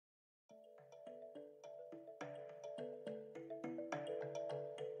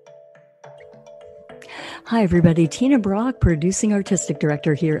Hi, everybody. Tina Brock, Producing Artistic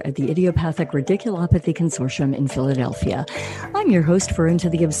Director here at the Idiopathic Radiculopathy Consortium in Philadelphia. I'm your host for Into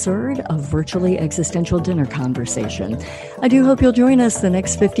the Absurd, a virtually existential dinner conversation. I do hope you'll join us the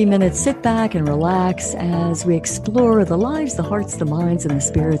next 50 minutes. Sit back and relax as we explore the lives, the hearts, the minds, and the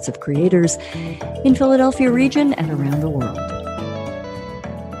spirits of creators in Philadelphia region and around the world.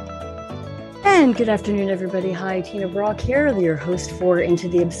 And good afternoon, everybody. Hi, Tina Brock here, your host for Into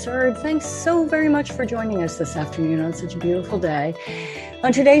the Absurd. Thanks so very much for joining us this afternoon on such a beautiful day.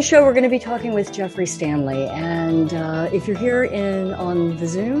 On today's show, we're going to be talking with Jeffrey Stanley. And if you're here on the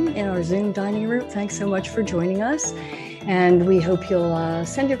Zoom, in our Zoom dining room, thanks so much for joining us. And we hope you'll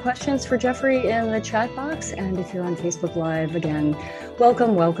send your questions for Jeffrey in the chat box. And if you're on Facebook Live, again,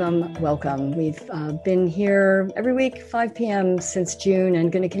 welcome, welcome, welcome. We've been here every week, 5 p.m. since June,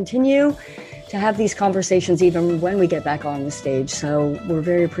 and going to continue to have these conversations even when we get back on the stage. So we're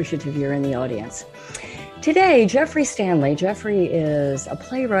very appreciative you're in the audience. Today, Jeffrey Stanley. Jeffrey is a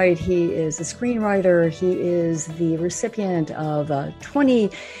playwright. He is a screenwriter. He is the recipient of a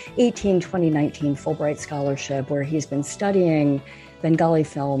 2018-2019 Fulbright Scholarship, where he's been studying Bengali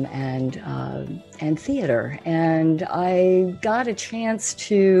film and theater. And I got a chance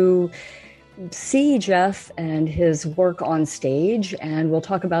to see Jeff and his work on stage, and we'll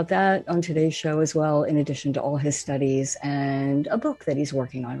talk about that on today's show as well, in addition to all his studies and a book that he's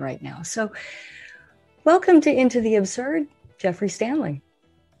working on right now. So welcome to Into the Absurd, Jeffrey Stanley.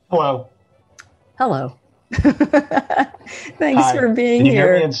 Hello. Hello. Thanks for being here. Can you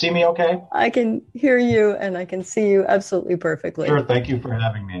hear me and see me okay? I can hear you and I can see you absolutely perfectly. Sure. Thank you for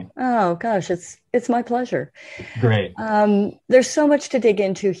having me. Oh, gosh, it's my pleasure. Great. There's so much to dig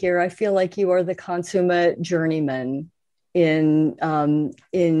into here. I feel like you are the consummate journeyman in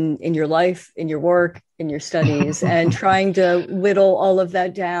your life, in your work, in your studies, and trying to whittle all of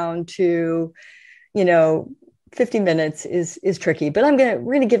that down to, 50 minutes is tricky, but we're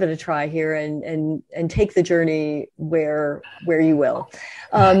going to give it a try here and take the journey where you will.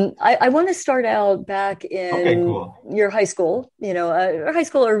 I want to start out back in your high school, high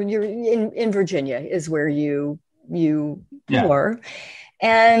school, or you're in Virginia is where you were.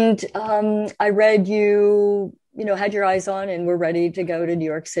 And I read you had your eyes on and were ready to go to New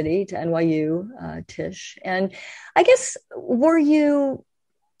York City, to NYU, Tisch. And I guess, were you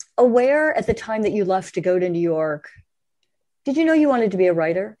aware at the time that you left to go to New York, did you know you wanted to be a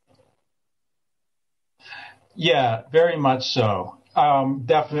writer? Yeah, very much so.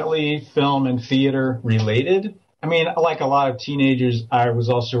 Definitely film and theater related. I mean, like a lot of teenagers, I was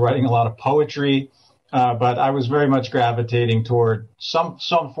also writing a lot of poetry, but I was very much gravitating toward some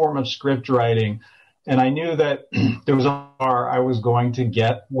form of script writing. And I knew that there was a bar I was going to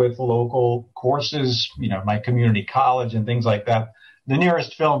get with local courses, my community college and things like that. The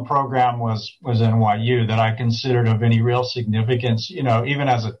nearest film program was NYU that I considered of any real significance. Even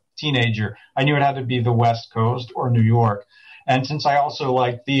as a teenager, I knew it had to be the West Coast or New York. And since I also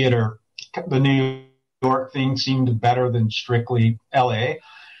like theater, the New York thing seemed better than strictly LA.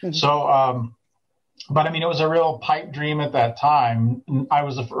 Mm-hmm. So, but I mean, it was a real pipe dream at that time. I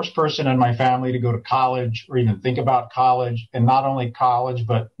was the first person in my family to go to college or even think about college, and not only college,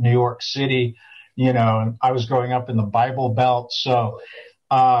 but New York City. And I was growing up in the Bible Belt. So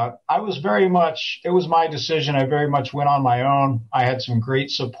it was my decision. I very much went on my own. I had some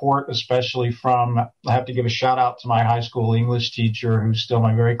great support, especially I have to give a shout out to my high school English teacher, who's still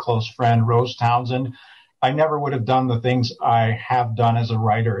my very close friend, Rose Townsend. I never would have done the things I have done as a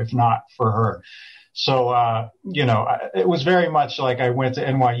writer if not for her. So, it was very much like I went to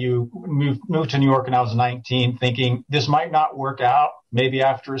NYU, moved to New York when I was 19, thinking this might not work out. Maybe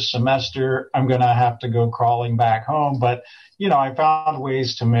after a semester, I'm going to have to go crawling back home. But, I found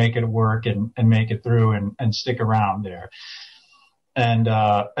ways to make it work and make it through and stick around there. And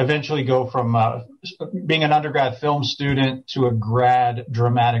eventually go from being an undergrad film student to a grad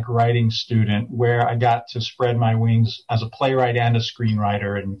dramatic writing student, where I got to spread my wings as a playwright and a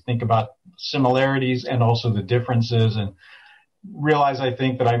screenwriter and think about similarities and also the differences, and realize I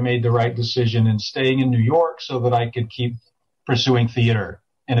think that I made the right decision in staying in New York so that I could keep pursuing theater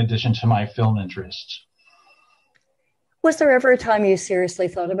in addition to my film interests. Was there ever a time you seriously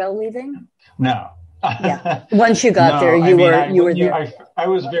thought about leaving? No. Yeah. Once you got there, you were there. I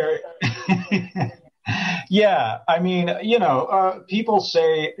was very, yeah. I mean, people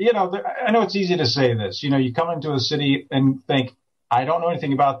say, I know it's easy to say this, you come into a city and think, I don't know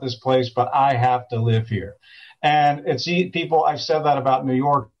anything about this place, but I have to live here. And I've said that about New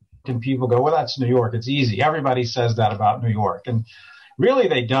York, and people go, well, that's New York. It's easy. Everybody says that about New York. And really,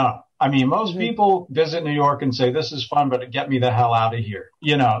 they don't. I mean, most people visit New York and say, this is fun, but get me the hell out of here.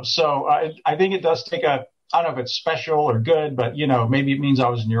 So I think it does take a I don't know if it's special or good, but, maybe it means I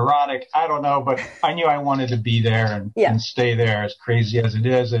was neurotic. I don't know, but I knew I wanted to be there and stay there, as crazy as it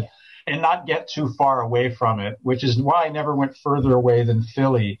is, and not get too far away from it, which is why I never went further away than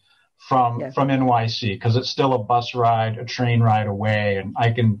Philly from NYC, because it's still a bus ride, a train ride away, and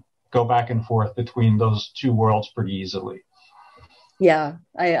I can go back and forth between those two worlds pretty easily. Yeah,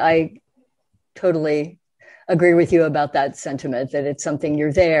 I totally agree with you about that sentiment, that it's something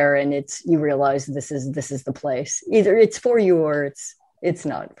you're there and you realize this is the place. Either it's for you or it's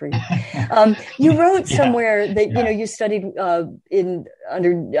not for you. You wrote somewhere that you studied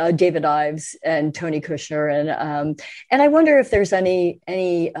under David Ives and Tony Kushner, and I wonder if there's any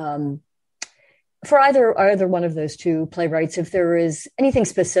for either one of those two playwrights, if there is anything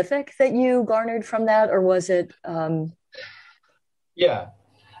specific that you garnered from that, or was it?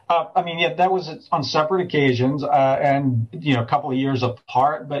 That was on separate occasions and, a couple of years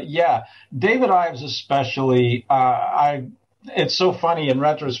apart. But David Ives especially, it's so funny in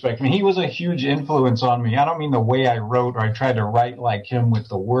retrospect. I mean, he was a huge influence on me. I don't mean the way I wrote or I tried to write like him with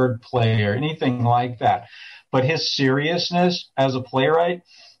the wordplay or anything like that, but his seriousness as a playwright,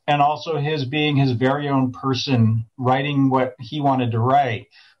 and also his being his very own person, writing what he wanted to write,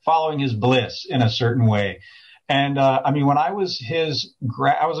 following his bliss in a certain way. And when I was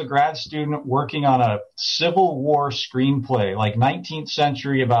I was a grad student working on a Civil War screenplay, like 19th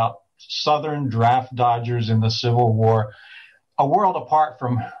century, about Southern draft dodgers in the Civil War, a world apart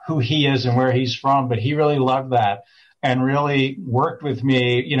from who he is and where he's from. But he really loved that and really worked with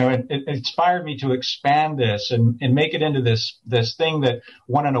me. It inspired me to expand this and make it into this thing that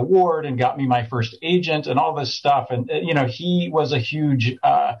won an award and got me my first agent and all this stuff. And, he was a huge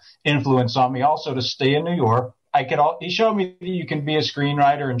influence on me also to stay in New York. He showed me that you can be a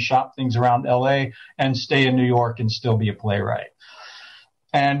screenwriter and shop things around LA and stay in New York and still be a playwright.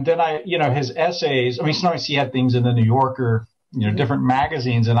 And then his essays, sometimes he had things in the New Yorker, different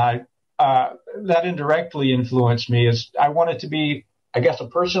magazines, and that indirectly influenced me. As I wanted to be, I guess, a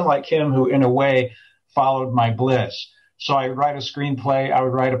person like him who in a way followed my bliss. So I would write a screenplay, I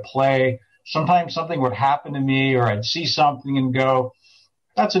would write a play. Sometimes something would happen to me, or I'd see something and go,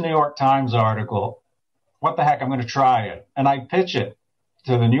 that's a New York Times article. What the heck, I'm going to try it. And I'd pitch it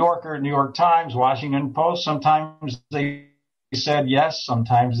to the New Yorker, New York Times, Washington Post. Sometimes they said yes,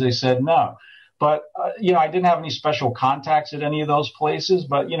 sometimes they said no. But, I didn't have any special contacts at any of those places.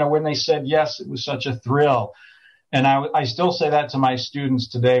 But, when they said yes, it was such a thrill. And I still say that to my students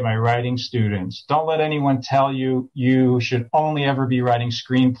today, my writing students. Don't let anyone tell you you should only ever be writing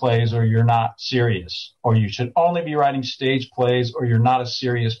screenplays or you're not serious. Or you should only be writing stage plays or you're not a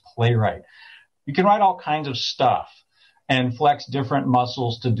serious playwright. You can write all kinds of stuff and flex different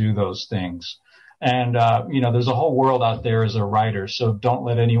muscles to do those things. And, there's a whole world out there as a writer. So don't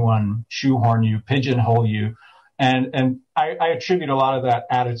let anyone shoehorn you, pigeonhole you. And I attribute a lot of that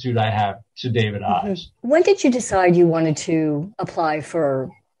attitude I have to David Ives. When did you decide you wanted to apply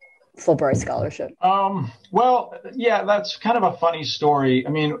for Fulbright Scholarship? That's kind of a funny story.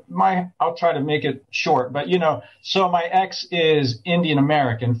 I'll try to make it short, but so my ex is Indian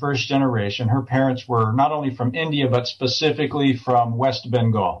American, first generation. Her parents were not only from India, but specifically from West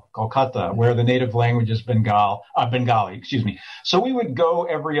Bengal, Kolkata, where the native language is Bengali. So we would go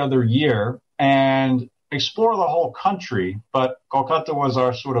every other year and explore the whole country, but Kolkata was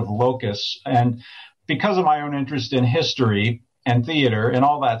our sort of locus. And because of my own interest in history and theater and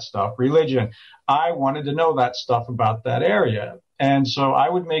all that stuff, religion, I wanted to know that stuff about that area. And so I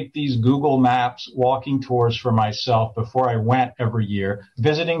would make these Google Maps walking tours for myself before I went every year,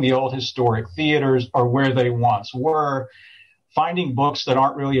 visiting the old historic theaters or where they once were, finding books that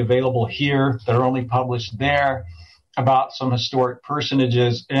aren't really available here, that are only published there, about some historic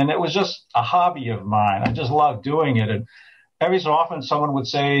personages. And it was just a hobby of mine. I just loved doing it. And every so often someone would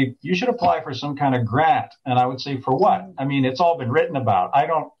say, you should apply for some kind of grant. And I would say, for what? It's all been written about.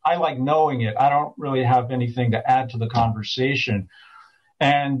 I like knowing it. I don't really have anything to add to the conversation.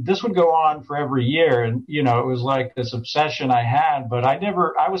 And this would go on for every year. And, it was like this obsession I had, but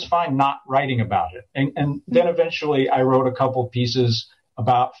I was fine not writing about it. And then eventually I wrote a couple pieces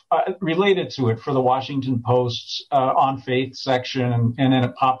about related to it for the Washington Post's On Faith section. And then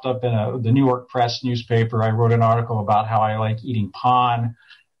it popped up in the New York Press newspaper. I wrote an article about how I like eating pan,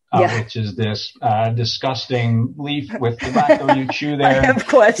 which is this disgusting leaf with tobacco you chew there. I have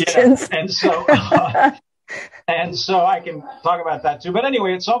questions. And so I can talk about that too. But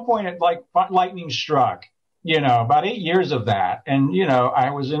anyway, at some point, lightning struck. About 8 years of that. And, I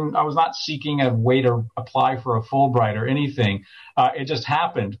was not seeking a way to apply for a Fulbright or anything. It just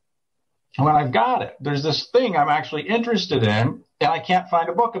happened. When I've got it, there's this thing I'm actually interested in, and I can't find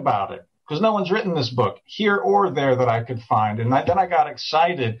a book about it because no one's written this book here or there that I could find. And then I got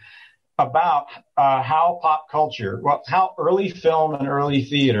excited about how pop culture, well, how early film and early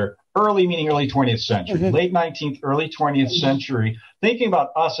theater, early meaning early 20th century, late 19th, early 20th century, thinking about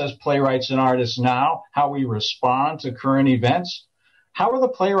us as playwrights and artists now, how we respond to current events. How are the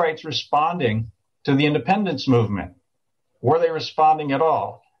playwrights responding to the independence movement? Were they responding at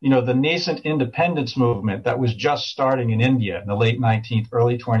all? You know, the nascent independence movement that was just starting in India in the late 19th,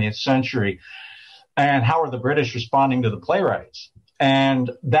 early 20th century. And how are the British responding to the playwrights? And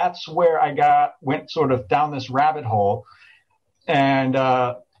that's where I went sort of down this rabbit hole. And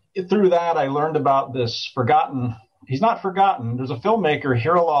through that, I learned about this he's not forgotten. There's a filmmaker,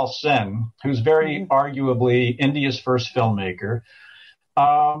 Hiralal Sen, who's very arguably India's first filmmaker.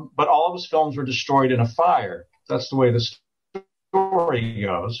 But all of his films were destroyed in a fire. That's the way the story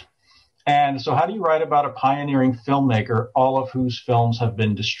goes. And so how do you write about a pioneering filmmaker, all of whose films have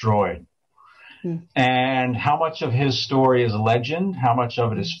been destroyed? And how much of his story is legend? How much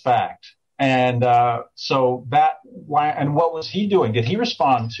of it is fact? And so and what was he doing? Did he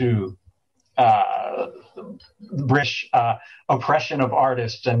respond to British oppression of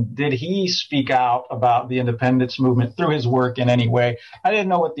artists? And did he speak out about the independence movement through his work in any way? I didn't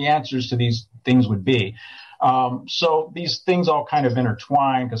know what the answers to these things would be. So these things all kind of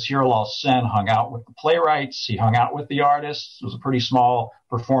intertwine because Hiralal Sen hung out with the playwrights. He hung out with the artists. It was a pretty small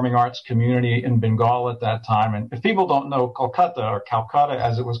performing arts community in Bengal at that time. And if people don't know Calcutta, or Calcutta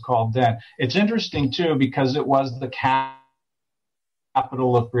as it was called then, it's interesting too because it was the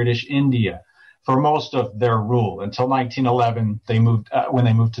capital of British India for most of their rule until 1911. When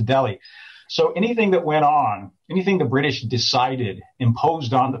they moved to Delhi. So anything that went on, anything the British decided,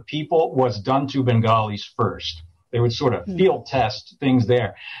 imposed on the people, was done to Bengalis first. They would sort of field test things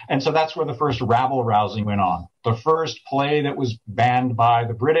there. And so that's where the first rabble-rousing went on. The first play that was banned by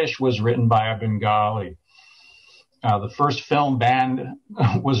the British was written by a Bengali. The first film banned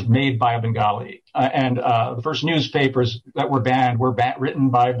was made by a Bengali. And the first newspapers that were banned were written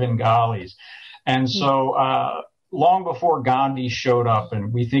by Bengalis. And so long before Gandhi showed up,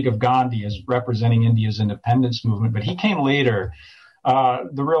 and we think of Gandhi as representing India's independence movement, but he came later.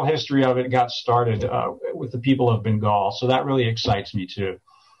 The real history of it got started with the people of Bengal. So that really excites me too.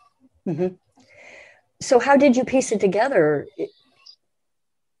 So how did you piece it together?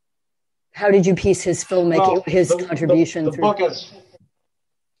 How did you piece his filmmaking, his contribution? The book is,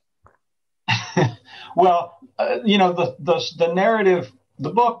 the narrative, the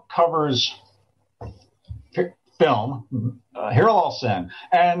book covers film, Hiralal Sen,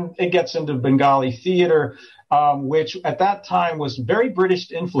 and it gets into Bengali theater, which at that time was very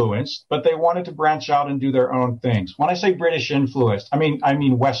British influenced, but they wanted to branch out and do their own things. When I say British influenced, I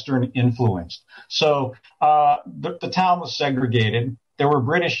mean Western influenced. So the town was segregated. There were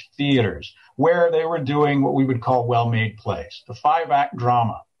British theaters where they were doing what we would call well-made plays, the 5-act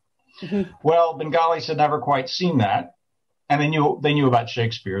drama. Well, Bengalis had never quite seen that. And they knew about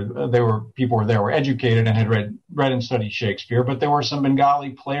Shakespeare. People were educated and had read and studied Shakespeare. But there were some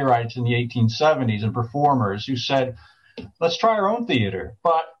Bengali playwrights in the 1870s and performers who said, let's try our own theater.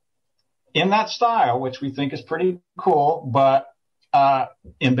 But in that style, which we think is pretty cool, but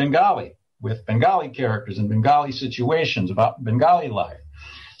in Bengali, with Bengali characters and Bengali situations about Bengali life.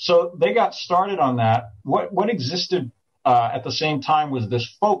 So they got started on that. What existed at the same time was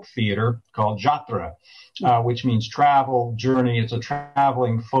this folk theater called Jatra, which means travel, journey. It's a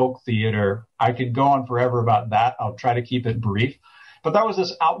traveling folk theater. I could go on forever about that. I'll try to keep it brief. But that was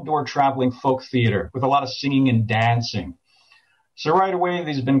this outdoor traveling folk theater with a lot of singing and dancing. So right away,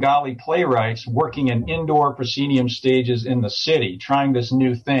 these Bengali playwrights working in indoor proscenium stages in the city, trying this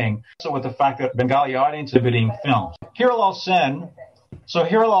new thing. So with the fact that Bengali audience exhibiting films. Hiralal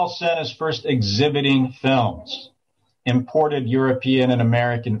Sen is first exhibiting films. Imported European and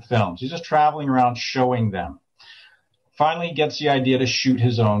American films. He's just traveling around showing them. Finally, he gets the idea to shoot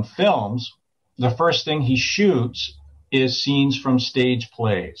his own films. The first thing he shoots is scenes from stage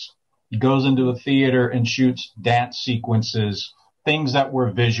plays. He goes into a theater and shoots dance sequences, things that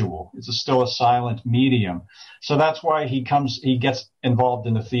were visual. It's still a silent medium. So that's why he gets involved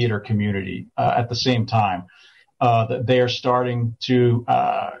in the theater community at the same time. That they are starting to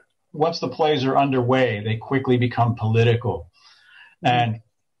once the plays are underway, they quickly become political. And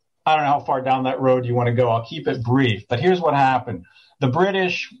I don't know how far down that road you want to go. I'll keep it brief. But here's what happened. The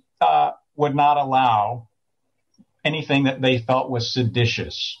British would not allow anything that they felt was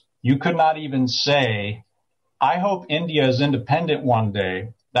seditious. You could not even say, I hope India is independent one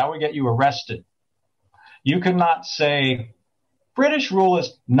day. That would get you arrested. You could not say, British rule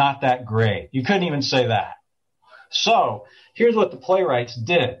is not that great. You couldn't even say that. So here's what the playwrights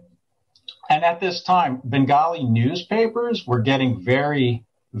did. And at this time, Bengali newspapers were getting very,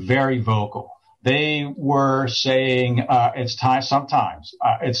 very vocal. They were saying it's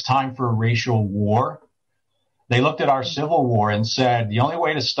time for racial war. They looked at our civil war and said, the only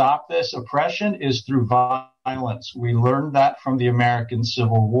way to stop this oppression is through violence. We learned that from the American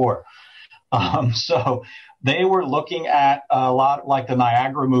Civil War. So they were looking at a lot like the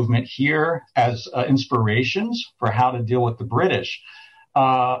Niagara movement here as inspirations for how to deal with the British.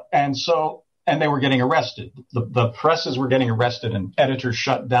 And they were getting arrested. The presses were getting arrested and editors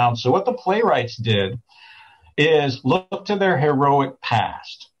shut down. So what the playwrights did is look to their heroic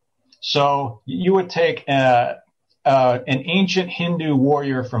past. So you would take an ancient Hindu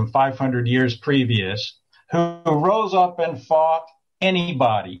warrior from 500 years previous who rose up and fought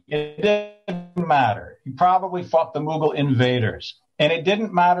anybody. It didn't matter. He probably fought the Mughal invaders. And it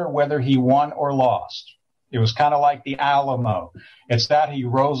didn't matter whether he won or lost. It was kind of like the Alamo. It's that he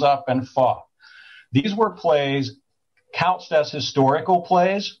rose up and fought. These were plays couched as historical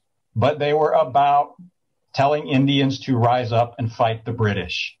plays, but they were about telling Indians to rise up and fight the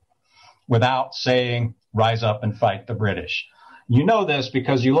British without saying, rise up and fight the British. You know this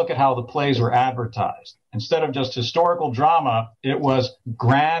because you look at how the plays were advertised. Instead of just historical drama, it was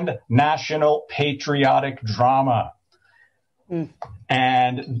grand national patriotic drama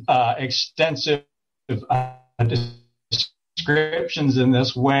and extensive descriptions in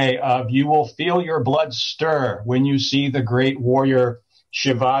this way of you will feel your blood stir when you see the great warrior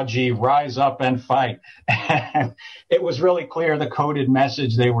Shivaji rise up and fight. And it was really clear the coded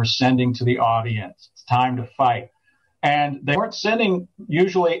message they were sending to the audience. It's time to fight. And they weren't sending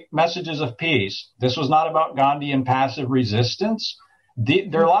usually messages of peace. This was not about Gandhi and passive resistance.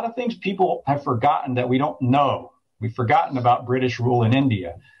 There are a lot of things people have forgotten that we don't know. We've forgotten about British rule in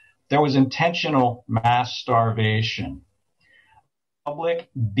India. There was intentional mass starvation, public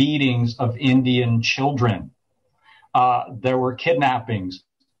beatings of Indian children. There were kidnappings,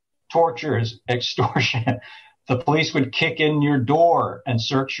 tortures, extortion. The police would kick in your door and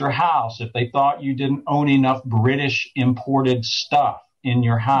search your house if they thought you didn't own enough British imported stuff in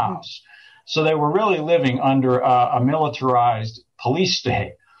your house. So they were really living under a militarized police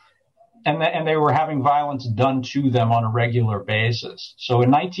state. And they were having violence done to them on a regular basis. So in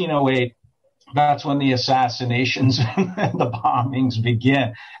 1908, that's when the assassinations and the bombings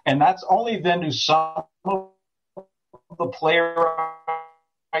begin. And that's only then do some of the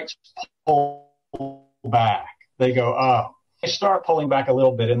playwrights pull back. They go, they start pulling back a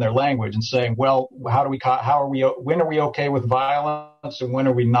little bit in their language and saying, well, when are we okay with violence and when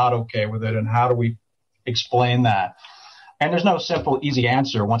are we not okay with it? And how do we explain that? And there's no simple, easy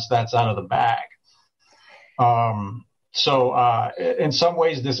answer once that's out of the bag. So in some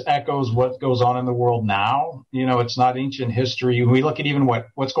ways, this echoes what goes on in the world now. You know, it's not ancient history. We look at even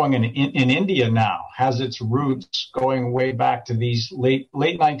what's going on in India now has its roots going way back to these late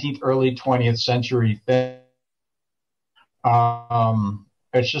 19th, early 20th century things.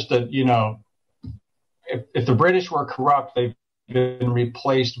 It's just that, you know, if the British were corrupt, they've been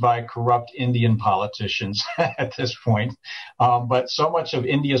replaced by corrupt Indian politicians at this point. But so much of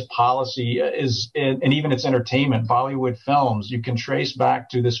India's policy and even its entertainment, Bollywood films, you can trace back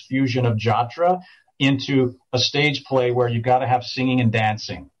to this fusion of jatra into a stage play where you've got to have singing and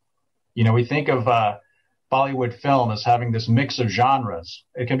dancing. You know, we think of Bollywood film as having this mix of genres.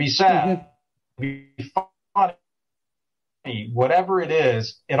 It can be sad, it can be funny, whatever it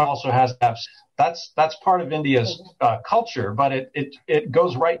is, it also has to have. That's part of India's culture, but it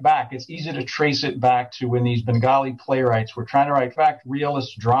goes right back. It's easy to trace it back to when these Bengali playwrights were trying to write fact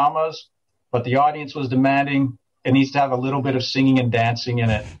realist dramas, but the audience was demanding it needs to have a little bit of singing and dancing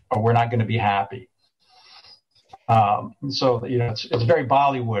in it, or we're not going to be happy. So you know, it's very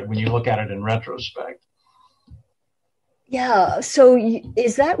Bollywood when you look at it in retrospect. Yeah. So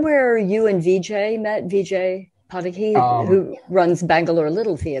is that where you and Vijay met? Vijay Padaki, who runs Bangalore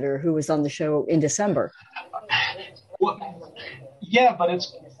Little Theater, who was on the show in December. Well, yeah, but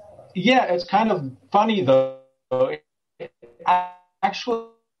it's kind of funny though. Actually,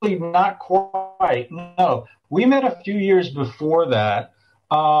 not quite. No, we met a few years before that.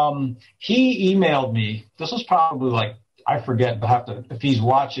 He emailed me. This was probably like, I forget, but if he's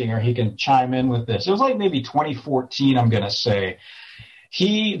watching or he can chime in with this. It was like maybe 2014, I'm going to say.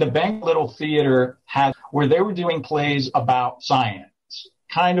 The Bangalore Little Theater had where they were doing plays about science,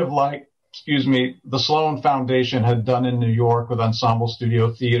 kind of like, the Sloan Foundation had done in New York with Ensemble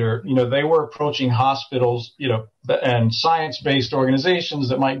Studio Theater. You know, they were approaching hospitals, you know, and science-based organizations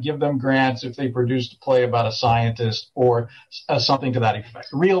that might give them grants if they produced a play about a scientist or something to that effect.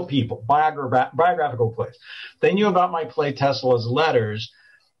 Real people, biographical plays. They knew about my play Tesla's Letters,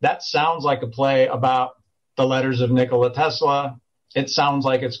 that sounds like a play about the letters of Nikola Tesla. It sounds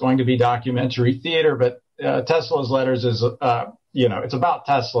like it's going to be documentary theater, but Tesla's letters is, it's about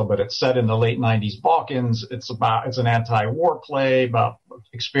Tesla, but it's set in the late 90s Balkans. It's an anti-war play about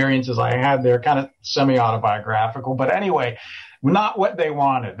experiences I had there, kind of semi-autobiographical. But anyway, not what they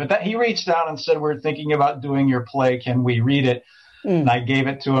wanted. But he reached out and said, we're thinking about doing your play. Can we read it? And I gave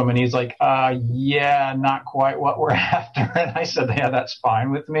it to him, and he's like, yeah, not quite what we're after. And I said, yeah, that's fine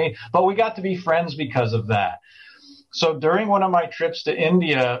with me. But we got to be friends because of that. So during one of my trips to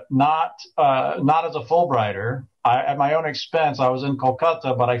India, not as a Fulbrighter, at my own expense, I was in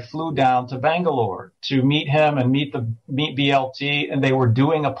Kolkata, but I flew down to Bangalore to meet him and meet BLT. And they were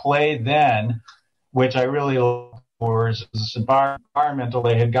doing a play then, which I really loved. Was this environmental.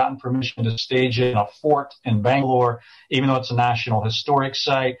 They had gotten permission to stage it in a fort in Bangalore, even though it's a national historic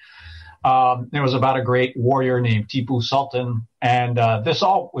site. It was about a great warrior named Tipu Sultan. And this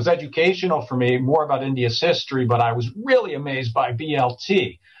all was educational for me, more about India's history, but I was really amazed by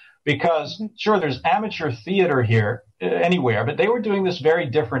BLT because, sure, there's amateur theater here anywhere, but they were doing this very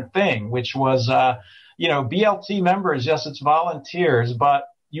different thing, which was, BLT members, yes, it's volunteers, but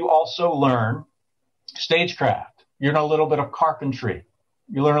you also learn stagecraft. You learn a little bit of carpentry.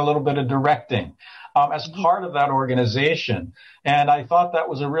 You learn a little bit of directing as part of that organization. And I thought that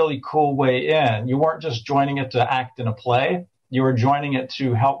was a really cool way in. You weren't just joining it to act in a play. You were joining it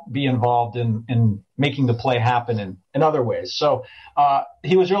to help be involved in making the play happen in other ways. So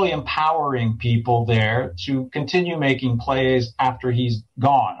he was really empowering people there to continue making plays after he's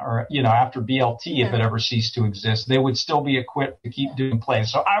gone or, after BLT, if it ever ceased to exist, they would still be equipped to keep doing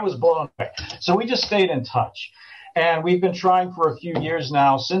plays. So I was blown away. So we just stayed in touch. And we've been trying for a few years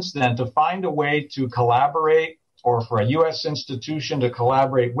now since then to find a way to collaborate or for a U.S. institution to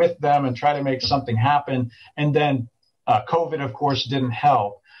collaborate with them and try to make something happen. And then COVID, of course, didn't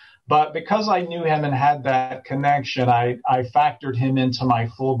help. But because I knew him and had that connection, I factored him into my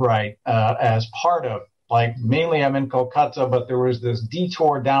Fulbright as part of, mainly I'm in Kolkata, but there was this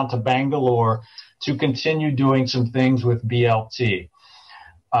detour down to Bangalore to continue doing some things with BLT.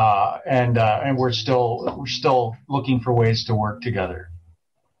 And we're still looking for ways to work together.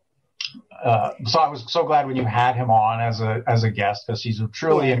 So I was so glad when you had him on as a guest because he's a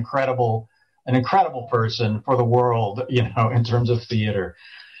truly incredible person for the world, in terms of theater.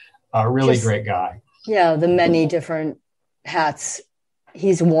 A really great guy. Yeah, the many different hats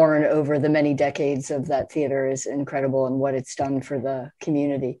he's worn over the many decades of that theater is incredible, and what it's done for the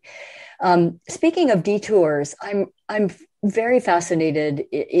community. Speaking of detours, I'm very fascinated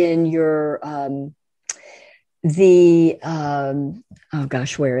in your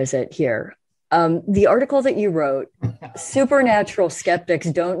where is it here? The article that you wrote, Supernatural Skeptics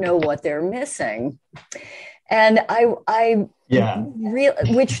Don't Know What They're Missing. And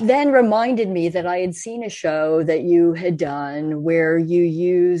which then reminded me that I had seen a show that you had done where you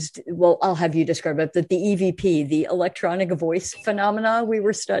used, I'll have you describe it, that the EVP, the electronic voice phenomena we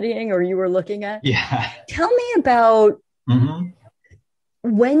were studying or you were looking at. Yeah. Tell me about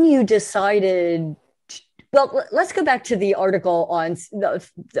when you decided. Well, let's go back to the article on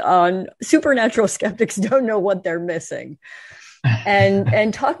Supernatural Skeptics Don't Know What They're Missing.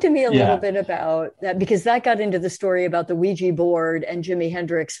 And talk to me a little bit about that, because that got into the story about the Ouija board and Jimi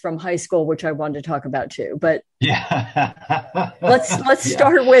Hendrix from high school, which I wanted to talk about too. But let's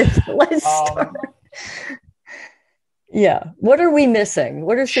start with start. Yeah. What are we missing?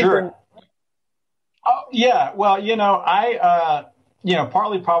 What are Sure. Oh, yeah. Well,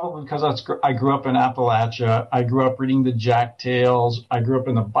 partly probably because I grew up in Appalachia. I grew up reading the Jack Tales. I grew up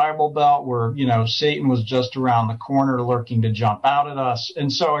in the Bible Belt where, Satan was just around the corner lurking to jump out at us.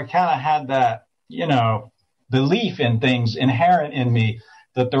 And so I kind of had that, belief in things inherent in me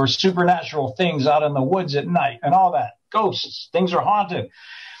that there were supernatural things out in the woods at night and all that. Ghosts, things are haunted.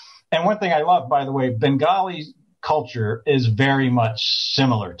 And one thing I love, by the way, Bengali culture is very much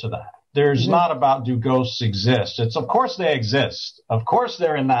similar to that. There's not about do ghosts exist. It's of course they exist. Of course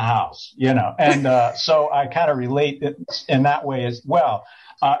they're in the house, and so I kind of relate it in that way as well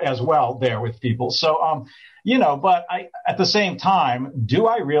there with people. So, but at the same time, do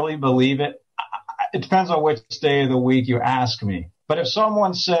I really believe it? It depends on which day of the week you ask me. But if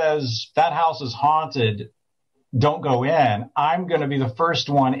someone says that house is haunted, don't go in, I'm going to be the first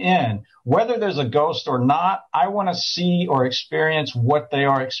one in. Whether there's a ghost or not, I want to see or experience what they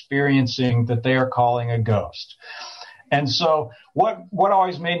are experiencing that they are calling a ghost. And so what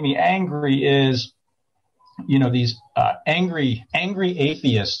always made me angry is, these angry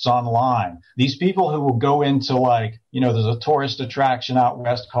atheists online, these people who will go into there's a tourist attraction out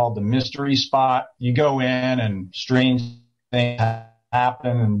west called the Mystery Spot. You go in and strange things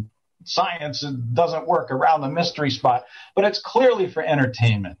happen, and science doesn't work around the mystery spot, but it's clearly for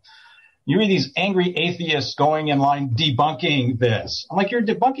entertainment. You read these angry atheists going in line debunking this. I'm like, you're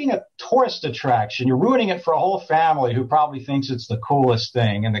debunking a tourist attraction. You're ruining it for a whole family who probably thinks it's the coolest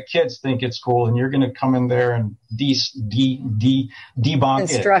thing, and the kids think it's cool, and you're going to come in there and debunk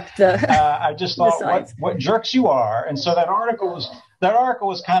Instruct it. I just thought, what jerks you are. And so that article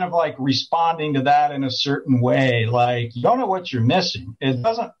was kind of like responding to that in a certain way. Like, you don't know what you're missing. It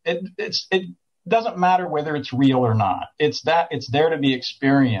doesn't matter whether it's real or not. It's there to be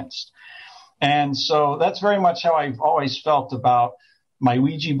experienced. And so that's very much how I've always felt about my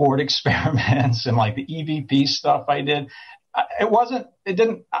Ouija board experiments and like the EVP stuff I did.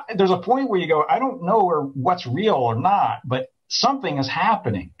 There's a point where you go, I don't know what's real or not, but something is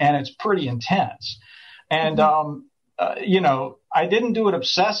happening and it's pretty intense. And, I didn't do it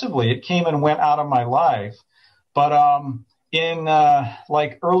obsessively. It came and went out of my life. But in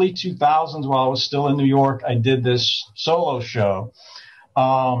like early 2000s, while I was still in New York, I did this solo show.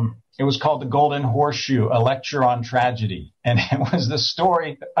 It was called The Golden Horseshoe, a lecture on tragedy. And it was the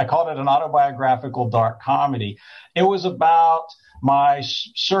story, I called it an autobiographical dark comedy. It was about my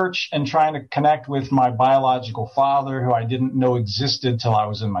search and trying to connect with my biological father, who I didn't know existed till I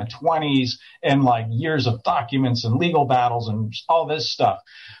was in my 20s, and like years of documents and legal battles and all this stuff.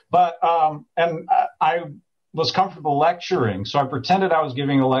 But, I was comfortable lecturing, so I pretended I was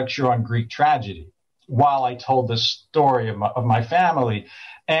giving a lecture on Greek tragedy while I told this story of my family.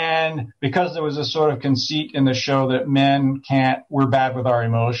 And because there was a sort of conceit in the show that we're bad with our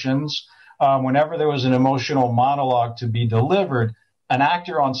emotions, whenever there was an emotional monologue to be delivered, an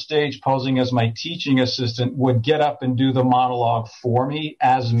actor on stage posing as my teaching assistant would get up and do the monologue for me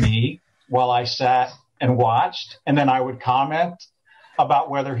as me while I sat and watched. And then I would comment about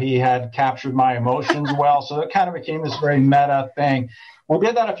whether he had captured my emotions well. So it kind of became this very meta thing. We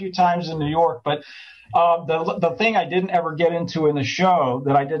did that a few times in New York, but the thing I didn't ever get into in the show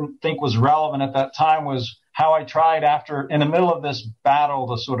that I didn't think was relevant at that time was how I tried in the middle of this battle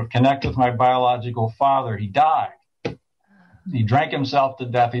to sort of connect with my biological father. He died. He drank himself to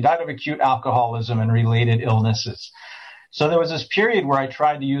death. He died of acute alcoholism and related illnesses. So there was this period where I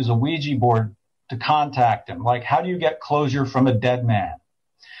tried to use a Ouija board to contact him. Like, how do you get closure from a dead man?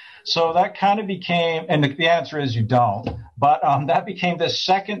 So that kind of became, and the answer is you don't, but that became the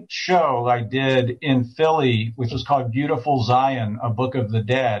second show I did in Philly, which was called Beautiful Zion, a Book of the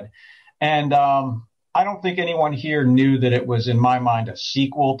Dead. And I don't think anyone here knew that it was, in my mind, a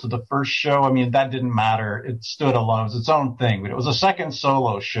sequel to the first show. I mean, that didn't matter. It stood alone. It was its own thing, but it was a second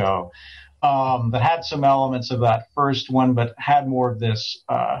solo show that had some elements of that first one, but had more of this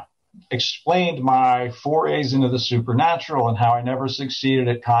explained my forays into the supernatural and how I never succeeded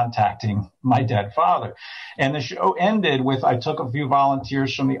at contacting my dead father. And the show ended with, I took a few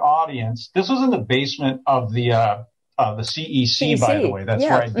volunteers from the audience. This was in the basement of the CEC, by the way. That's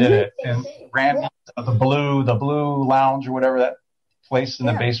where I did it. And ran the blue lounge or whatever that place in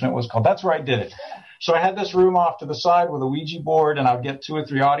the basement was called. That's where I did it. So I had this room off to the side with a Ouija board, and I'd get 2 or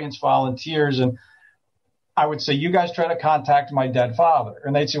 3 audience volunteers, and I would say, you guys try to contact my dead father.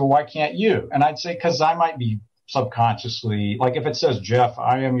 And they'd say, well, why can't you? And I'd say, because I might be subconsciously, like if it says, Jeff,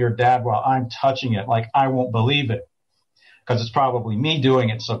 I am your dad while I'm touching it, like I won't believe it because it's probably me doing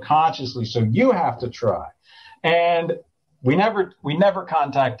it subconsciously. So you have to try. And we never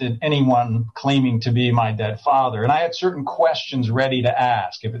contacted anyone claiming to be my dead father. And I had certain questions ready to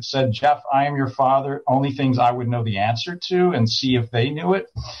ask. If it said, Jeff, I am your father, only things I would know the answer to and see if they knew it.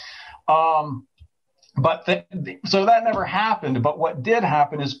 So that never happened. But what did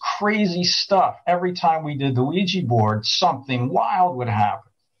happen is crazy stuff. Every time we did the Ouija board, something wild would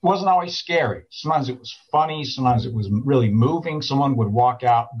happen. It wasn't always scary. Sometimes it was funny. Sometimes it was really moving. Someone would walk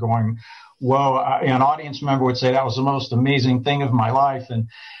out going, whoa. An audience member would say, that was the most amazing thing of my life. And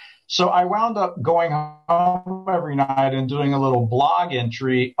so I wound up going home every night and doing a little blog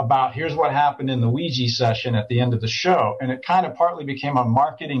entry about here's what happened in the Ouija session at the end of the show. And it kind of partly became a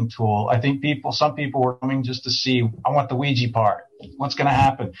marketing tool. I think some people were coming just to see, I want the Ouija part. What's going to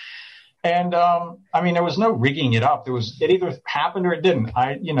happen? And, there was no rigging it up. It either happened or it didn't.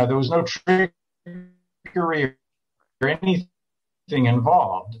 There was no trickery or anything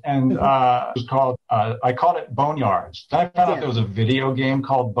involved. And it was called, I called it Boneyards. Then I found out there was a video game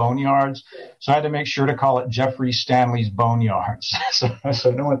called Boneyards. So I had to make sure to call it Jeffrey Stanley's Boneyards.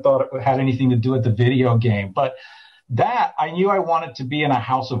 so no one thought it had anything to do with the video game. But that, I knew I wanted to be in a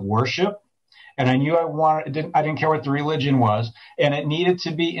house of worship. And I knew I didn't care what the religion was. And it needed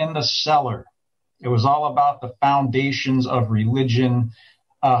to be in the cellar. It was all about the foundations of religion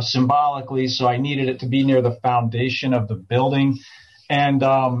symbolically. So I needed it to be near the foundation of the building.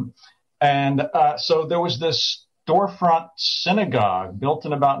 So there was this storefront synagogue built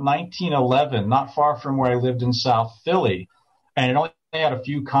in about 1911, not far from where I lived in South Philly. And it only had a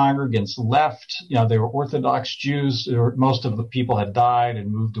few congregants left. You know, they were Orthodox Jews. Most of the people had died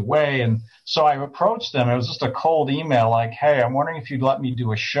and moved away. And so I approached them. It was just a cold email like, hey, I'm wondering if you'd let me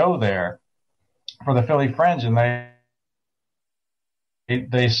do a show there for the Philly Fringe. And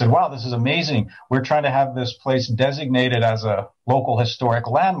they said, wow, this is amazing. We're trying to have this place designated as a local historic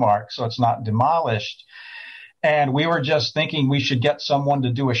landmark so it's not demolished. And we were just thinking we should get someone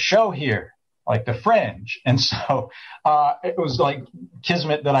to do a show here, like the Fringe. And so it was like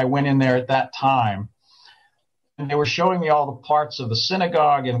kismet that I went in there at that time. And they were showing me all the parts of the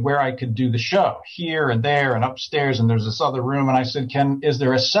synagogue and where I could do the show, here and there and upstairs. And there's this other room. And I said, is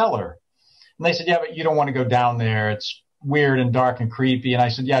there a cellar? And they said, yeah, but you don't want to go down there. It's weird and dark and creepy. And I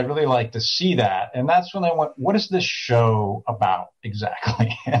said, yeah, I'd really like to see that. And that's when they went, what is this show about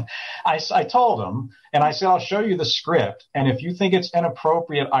exactly? And I told them, and I said, I'll show you the script. And if you think it's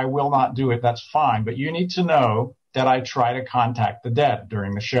inappropriate, I will not do it. That's fine. But you need to know that I try to contact the dead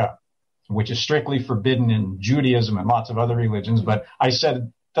during the show, which is strictly forbidden in Judaism and lots of other religions. But I said, it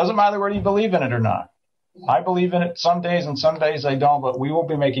doesn't matter whether you believe in it or not. I believe in it some days and some days I don't, but we will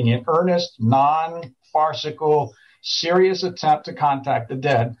be making an earnest, non-farcical, serious attempt to contact the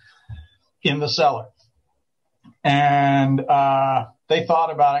dead in the cellar. And they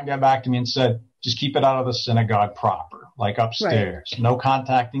thought about it and got back to me and said, just keep it out of the synagogue proper, like upstairs. Right. No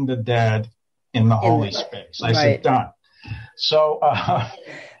contacting the dead in the holy space. I said, done. So,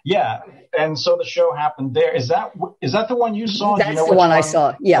 yeah. And so the show happened there. Is that the one you saw? That's the one I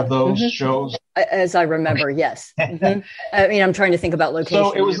saw. Yeah. Of those shows? As I remember, yes. Mm-hmm. I mean, I'm trying to think about location.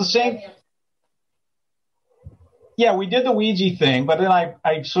 So it was the same. Yeah, we did the Ouija thing, but then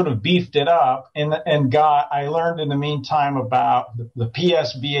I sort of beefed it up I learned in the meantime about the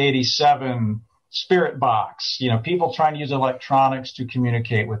PSB 87 spirit box, you know, people trying to use electronics to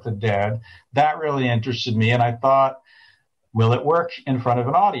communicate with the dead. That really interested me. And I thought, will it work in front of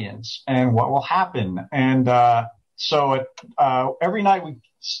an audience? And what will happen? And so every night we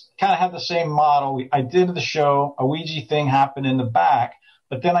kind of had the same model. I did the show, a Ouija thing happened in the back.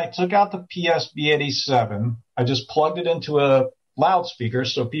 But then I took out the PSB 87. I just plugged it into a loudspeaker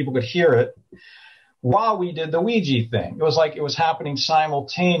so people could hear it while we did the Ouija thing. It was like it was happening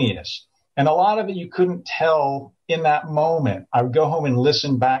simultaneous. And a lot of it you couldn't tell in that moment. I would go home and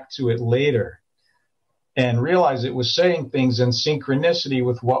listen back to it later and realize it was saying things in synchronicity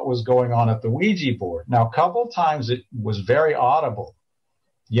with what was going on at the Ouija board. Now, a couple of times it was very audible.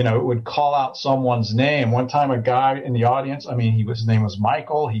 You know, it would call out someone's name. One time a guy in the audience, his name was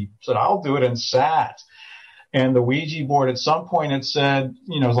Michael. He said, I'll do it, and sat. And the Ouija board, at some point it said,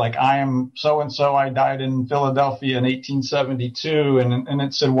 you know, it was like, I am so-and-so. I died in Philadelphia in 1872. And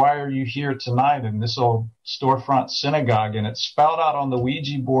it said, why are you here tonight in this old storefront synagogue? And it spelled out on the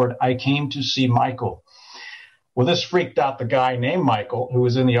Ouija board, I came to see Michael. Well, this freaked out the guy named Michael who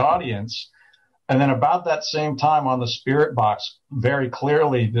was in the audience. And then about that same time on the spirit box, very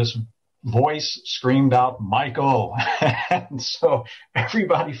clearly, this voice screamed out, Michael. And so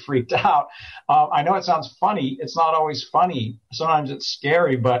everybody freaked out. I know it sounds funny. It's not always funny. Sometimes it's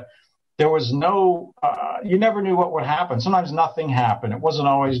scary, but there was you never knew what would happen. Sometimes nothing happened. It wasn't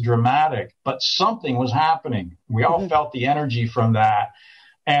always dramatic, but something was happening. We all felt the energy from that.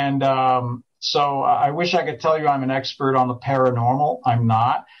 And so I wish I could tell you I'm an expert on the paranormal. I'm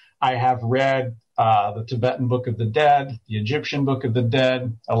not. I have read the Tibetan Book of the Dead, the Egyptian Book of the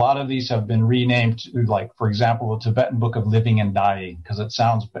Dead. A lot of these have been renamed to, like, for example, the Tibetan Book of Living and Dying, because it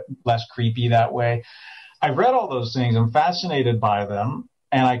sounds less creepy that way. I've read all those things. I'm fascinated by them,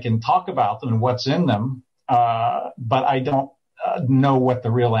 and I can talk about them and what's in them, but I don't know what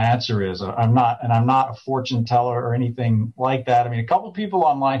the real answer is. I'm not a fortune teller or anything like that. I mean, a couple people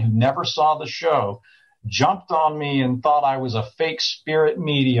online who never saw the show jumped on me and thought I was a fake spirit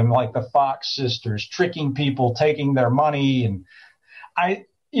medium like the Fox sisters, tricking people, taking their money. And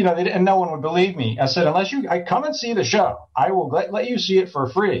and no one would believe me. I said, I come and see the show, I will let you see it for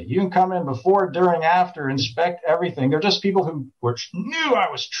free. You can come in before, during, after, inspect everything. They're just people who knew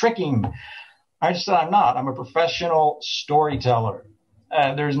I was tricking. I just said, I'm not. I'm a professional storyteller.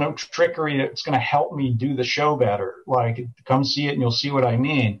 There's no trickery that's going to help me do the show better. Like, come see it and you'll see what I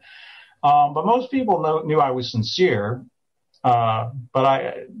mean. But most people knew I was sincere. But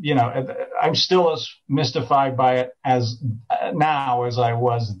I'm still as mystified by it now as I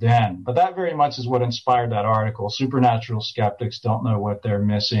was then. But that very much is what inspired that article. Supernatural skeptics don't know what they're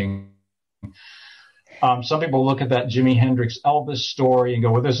missing. Some people look at that Jimi Hendrix Elvis story and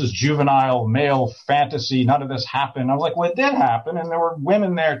go, well, this is juvenile male fantasy. None of this happened. I was like, well, it did happen. And there were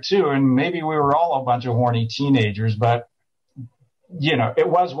women there too. And maybe we were all a bunch of horny teenagers, but it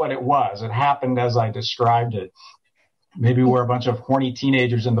was what it was. It happened as I described it. Maybe we're a bunch of horny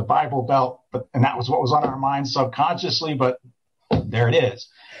teenagers in the Bible Belt, and that was what was on our minds subconsciously, but there it is.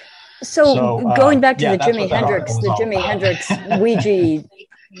 So going back to the Jimi Hendrix Ouija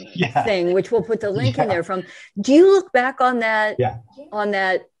thing, which we'll put the link in there from. Do you look back on that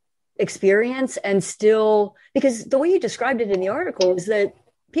experience and still, because the way you described it in the article is that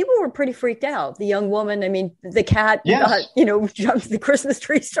people were pretty freaked out. The young woman, I mean, the cat got, jumped, the Christmas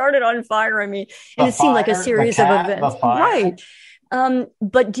tree started on fire. I mean, and it seemed like a series of events. Right.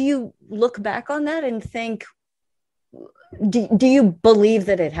 But do you look back on that and think, do you believe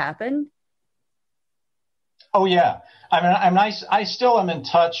that it happened? Oh, yeah. I still am in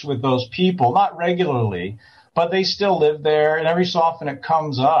touch with those people, not regularly, but they still live there. And every so often it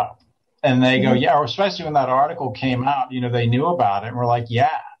comes up. And they go, or especially when that article came out, they knew about it and were like,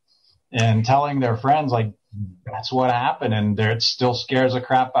 yeah. And telling their friends, like, that's what happened. And it still scares the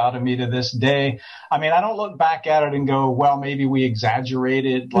crap out of me to this day. I mean, I don't look back at it and go, well, maybe we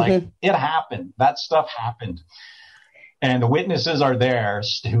exaggerated. Like, it happened. That stuff happened. And the witnesses are there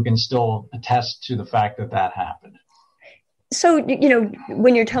who can still attest to the fact that happened. So,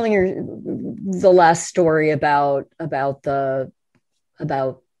 when you're telling the last story about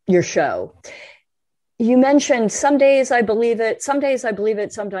your show, you mentioned some days I believe it,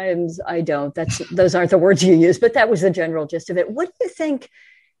 sometimes I don't. Those aren't the words you use, but that was the general gist of it. What do you think?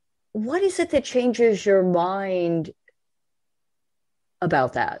 What is it that changes your mind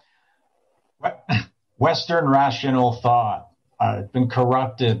about that? Western rational thought. It's been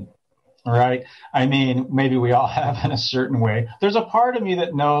corrupted, right? I mean, maybe we all have in a certain way. There's a part of me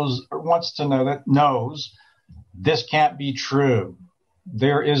that knows this can't be true.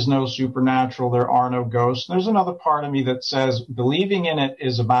 There is no supernatural. There are no ghosts. There's another part of me that says believing in it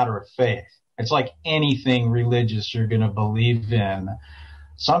is a matter of faith. It's like anything religious you're going to believe in.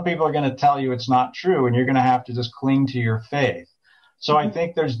 Some people are going to tell you it's not true, and you're going to have to just cling to your faith. So I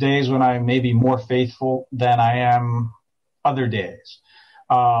think there's days when I'm maybe more faithful than I am other days.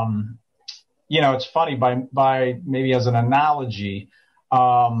 It's funny, by maybe as an analogy,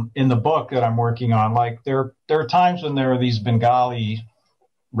 in the book that I'm working on, like there are times when there are these Bengali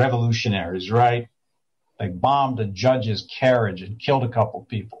revolutionaries, right? They bombed a judge's carriage and killed a couple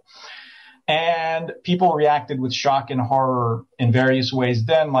people. And people reacted with shock and horror in various ways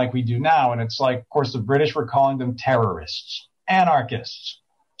then, like we do now. And it's like, of course, the British were calling them terrorists, anarchists.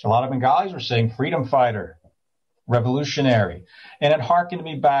 A lot of Bengalis were saying freedom fighter, revolutionary. And it harkened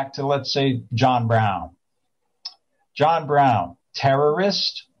me back to, let's say, John Brown. John Brown,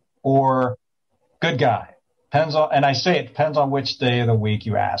 terrorist or good guy? Depends on, and I say it depends on which day of the week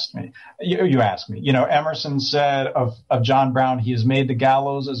you ask me. You ask me. Emerson said of John Brown, he has made the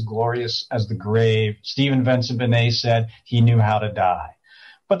gallows as glorious as the grave. Stephen Vincent Benet said he knew how to die.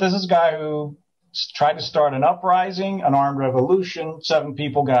 But this is a guy who tried to start an uprising, an armed revolution. 7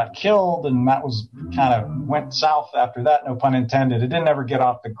 people got killed, and that was kind of went south after that, no pun intended. It didn't ever get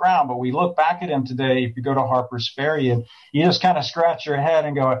off the ground, but we look back at him today, if you go to Harper's Ferry, and you just kind of scratch your head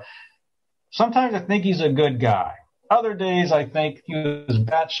and go, sometimes I think he's a good guy. Other days I think he was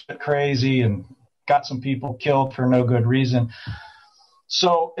batshit crazy and got some people killed for no good reason.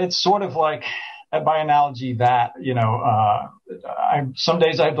 So it's sort of like, by analogy, that, some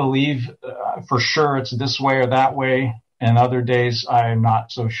days I believe for sure it's this way or that way, and other days I'm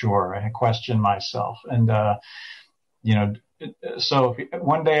not so sure. I question myself. And, so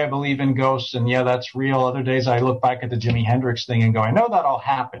one day I believe in ghosts, and that's real. Other days I look back at the Jimi Hendrix thing and go, I know that all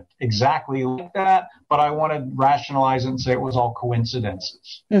happened exactly like that, but I want to rationalize it and say it was all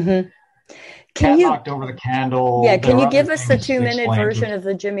coincidences. Mm-hmm. Cat knocked over the candle. Yeah, can you give us the 2-minute version of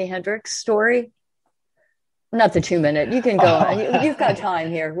the Jimi Hendrix story? Not the 2-minute. You can go on. You've got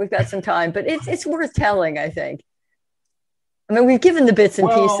time here. We've got some time, but it's worth telling, I think. I mean, we've given the bits and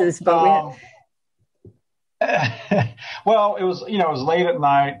pieces, but well, it was late at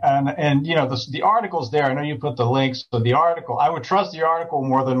night, and the article's there. I know you put the links to the article. I would trust the article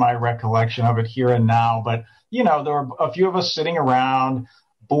more than my recollection of it here and now. But there were a few of us sitting around,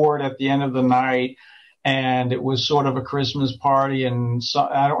 bored at the end of the night, and it was sort of a Christmas party. And so,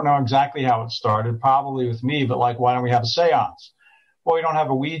 I don't know exactly how it started, probably with me, but like, why don't we have a seance? Well, we don't have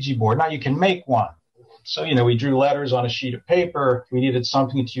a Ouija board. Now you can make one. So, we drew letters on a sheet of paper. We needed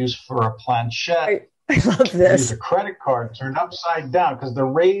something to use for a planchette. I love this. Use a credit card turned upside down because the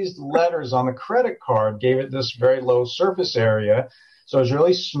raised letters on the credit card gave it this very low surface area. So it was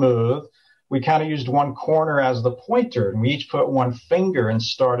really smooth. we kind of used one corner as the pointer, and we each put one finger and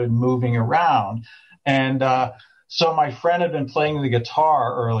started moving around. And so my friend had been playing the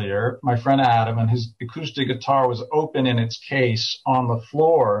guitar earlier, my friend Adam, and his acoustic guitar was open in its case on the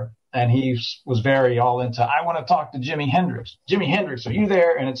floor. And he was very all into, I want to talk to Jimi Hendrix. Jimi Hendrix, are you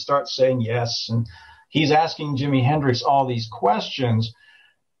there? And it starts saying yes. And he's asking Jimi Hendrix all these questions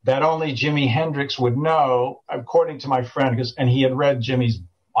that only Jimi Hendrix would know, according to my friend, and he had read Jimi's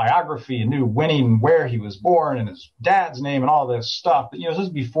biography and knew when and where he was born and his dad's name and all this stuff. But, this is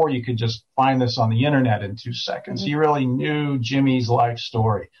before you could just find this on the internet in 2 seconds. He really knew Jimi's life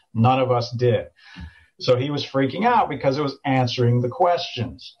story. None of us did. So he was freaking out because it was answering the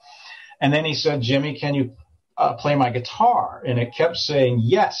questions. And then he said, Jimi, can you play my guitar? And it kept saying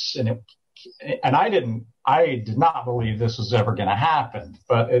yes. And I did not believe this was ever going to happen,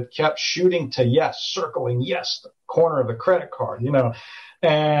 but it kept shooting to yes, circling yes, the corner of the credit card, And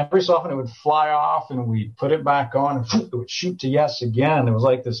every so often it would fly off and we'd put it back on and it would shoot to yes again. It was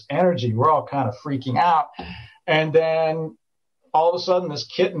like this energy. We're all kind of freaking out. And then all of a sudden, this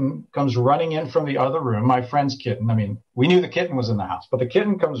kitten comes running in from the other room, my friend's kitten. I mean, we knew the kitten was in the house, but the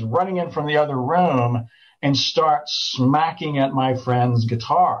kitten comes running in from the other room and starts smacking at my friend's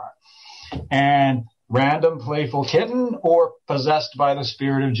guitar. And random playful kitten or possessed by the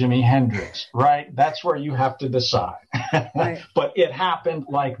spirit of Jimi Hendrix, right? That's where you have to decide. Right. But it happened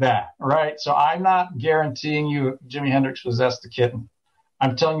like that, right? So I'm not guaranteeing you Jimi Hendrix possessed the kitten.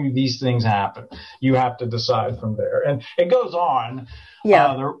 I'm telling you, these things happen. You have to decide from there. And it goes on.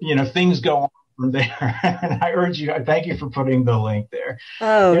 Yeah. Things go on from there. And I urge you, thank you for putting the link there.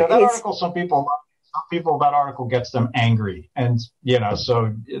 Oh, that article, some people, that article gets them angry. And,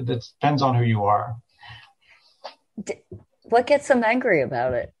 so it depends on who you are. What gets them angry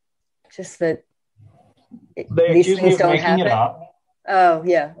about it? Just that they these accuse things me of don't making happen? It up. Oh,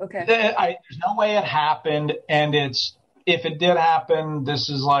 yeah. Okay. There's no way it happened. And if it did happen, this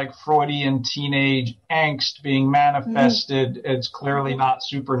is like Freudian teenage angst being manifested. Mm-hmm. It's clearly not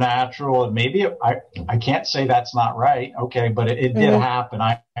supernatural. And maybe I can't say that's not right. Okay. But it did happen.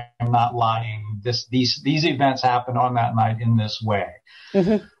 I'm not lying. These events happened on that night in this way.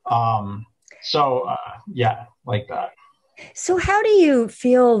 Mm-hmm. Like that. So how do you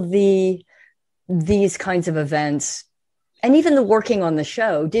feel these kinds of events and even the working on the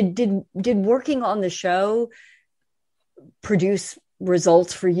show, did working on the show produce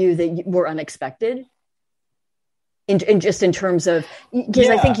results for you that were unexpected? In just in terms of, because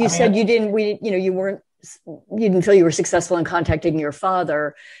I think you said you didn't feel you were successful in contacting your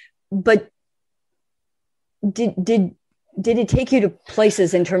father, but did it take you to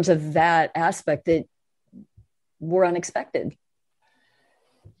places in terms of that aspect that were unexpected?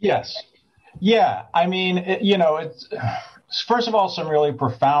 Yes. Yeah. I mean, it's first of all, some really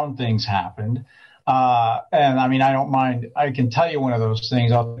profound things happened. And I mean, I don't mind. I can tell you one of those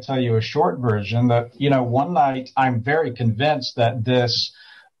things. I'll tell you a short version that, one night I'm very convinced that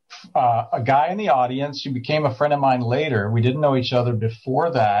a guy in the audience who became a friend of mine later, we didn't know each other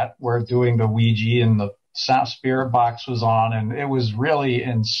before that. We're doing the Ouija and the sound spirit box was on and it was really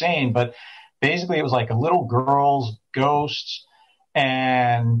insane. But basically it was like a little girl's ghost.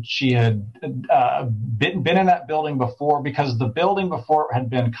 And she had been in that building before because the building before had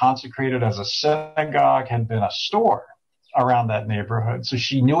been consecrated as a synagogue, had been a store around that neighborhood. So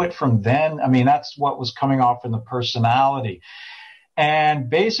she knew it from then. I mean, that's what was coming off in the personality. And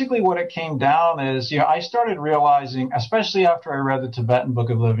basically what it came down is, I started realizing, especially after I read the Tibetan Book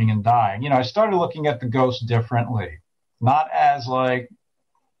of Living and Dying, I started looking at the ghosts differently, not as like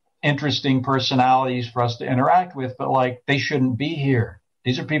interesting personalities for us to interact with, but like they shouldn't be here.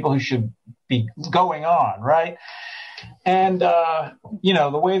 These are people who should be going on, right? And,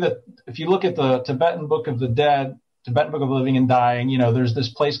 the way that if you look at the Tibetan Book of the Dead, Tibetan Book of Living and Dying, there's this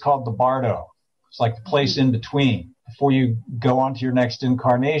place called the Bardo. It's like the place in between before you go on to your next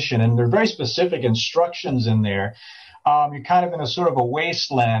incarnation. And there are very specific instructions in there. You're kind of in a sort of a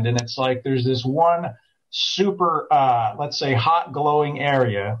wasteland, and it's like there's this one super, let's say, hot glowing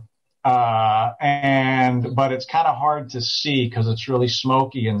area. But it's kind of hard to see because it's really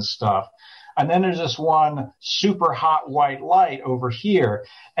smoky and stuff. And then there's this one super hot white light over here.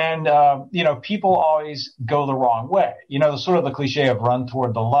 And, people always go the wrong way. Sort of the cliche of run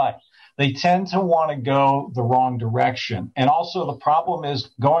toward the light. They tend to want to go the wrong direction. And also the problem is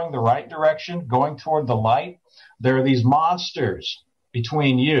going the right direction, going toward the light. There are these monsters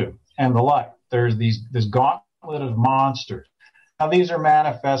between you and the light. There's this gauntlet of monsters. Now, these are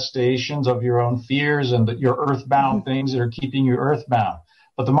manifestations of your own fears and your earthbound things that are keeping you earthbound.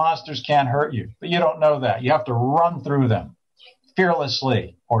 But the monsters can't hurt you. But you don't know that. You have to run through them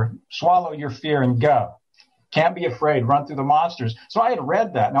fearlessly, or swallow your fear and go. Can't be afraid, run through the monsters. So I had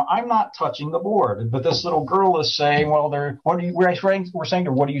read that. Now, I'm not touching the board, but this little girl is saying, well, we're saying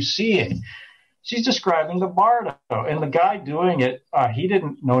to her, what are you seeing? She's describing the bardo. And the guy doing it, he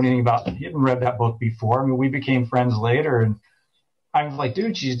didn't know anything about it. He hadn't read that book before. I mean, we became friends later. And I was like,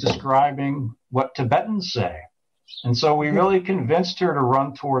 dude, she's describing what Tibetans say. And so we really convinced her to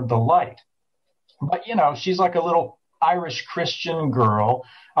run toward the light. But, she's like a little Irish Christian girl.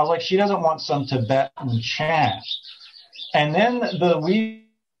 I was like, she doesn't want some Tibetan chant. And then the Ouija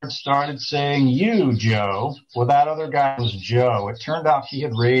started saying, you, Joe. Well, that other guy was Joe. It turned out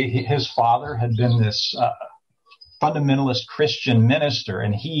his father had been this fundamentalist Christian minister,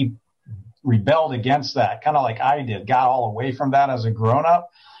 and he rebelled against that, kind of like I did, got all away from that as a grown-up.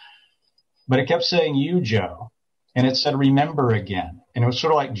 But it kept saying, you, Joe. And it said, remember again. And it was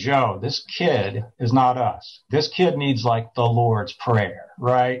sort of like, Joe, this kid is not us. This kid needs like the Lord's Prayer,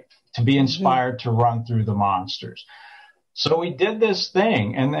 right? To be inspired to run through the monsters. So we did this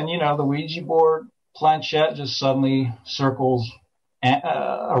thing. And then, the Ouija board planchette just suddenly circles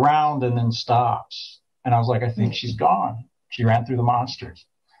around and then stops. And I was like, I think she's gone. She ran through the monsters.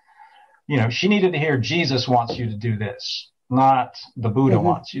 She needed to hear Jesus wants you to do this, not the Buddha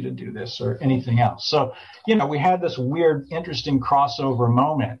wants you to do this or anything else. So, we had this weird, interesting crossover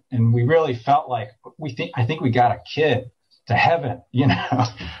moment, and we really felt like I think we got a kid to heaven,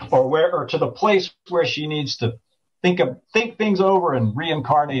 or to the place where she needs to think things over and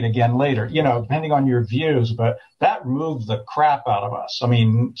reincarnate again later, depending on your views. But that moved the crap out of us. I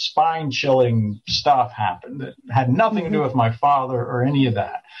mean, spine chilling stuff happened that had nothing to do with my father or any of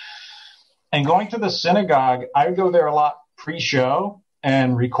that. And going to the synagogue, I would go there a lot pre-show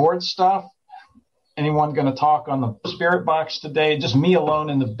and record stuff. Anyone going to talk on the spirit box today? Just me alone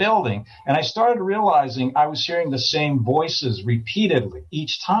in the building. And I started realizing I was hearing the same voices repeatedly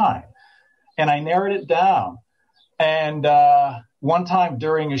each time. And I narrowed it down. And one time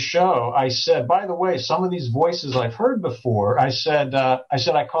during a show, I said, by the way, some of these voices I've heard before, I said, I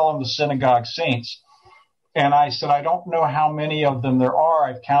call them the synagogue saints. And I said, I don't know how many of them there are.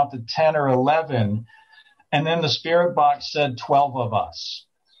 I've counted 10 or 11. And then the spirit box said 12 of us,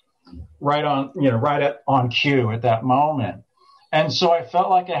 right on cue at that moment. And so I felt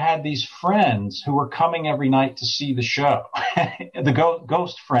like I had these friends who were coming every night to see the show, the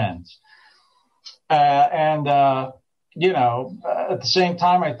ghost friends. At the same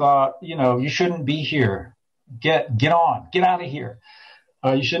time, I thought, you shouldn't be here. Get out of here.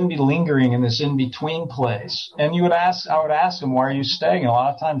 You shouldn't be lingering in this in-between place. And I would ask them, why are you staying? And a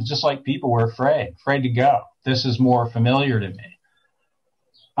lot of times, just like people, were afraid to go. This is more familiar to me.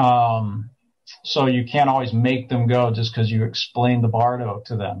 So you can't always make them go just because you explain the bardo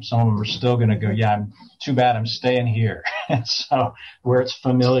to them. Some of them are still going to go, yeah, too bad I'm staying here. So where it's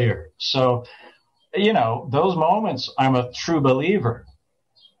familiar. So, those moments, I'm a true believer.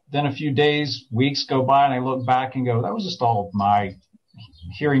 Then a few days, weeks go by, and I look back and go, that was just all my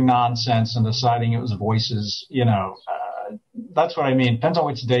hearing nonsense and deciding it was voices. That's what I mean. Depends on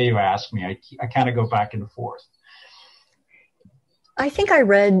which day you ask me. I kind of go back and forth. I think I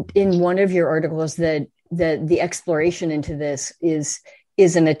read in one of your articles that the exploration into this is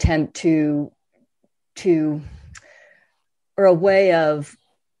an attempt to or a way of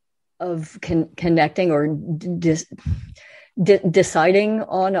connecting or deciding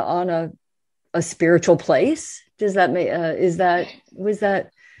on a spiritual place. Does that make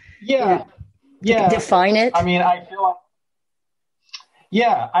Yeah. Define it? I mean, I feel like,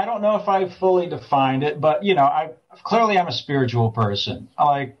 I don't know if I fully defined it, but I'm a spiritual person.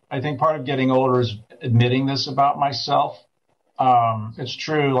 I think part of getting older is admitting this about myself. It's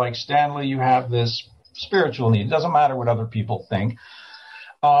true. Like Stanley, you have this spiritual need. It doesn't matter what other people think.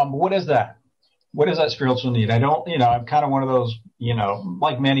 What is that? What is that spiritual need? I don't, I'm kind of one of those,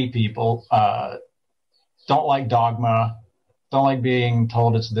 like many people, don't like dogma, don't like being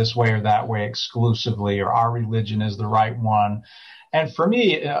told it's this way or that way exclusively, or our religion is the right one. And for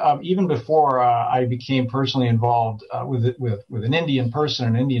me, even before I became personally involved with an Indian person,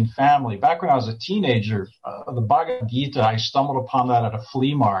 an Indian family, back when I was a teenager, the Bhagavad Gita, I stumbled upon that at a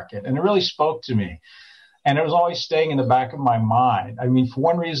flea market, and it really spoke to me. And it was always staying in the back of my mind. I mean, for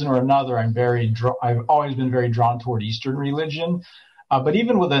one reason or another, I've always been very drawn toward Eastern religion. But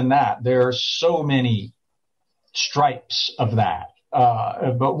even within that, there are so many stripes of that.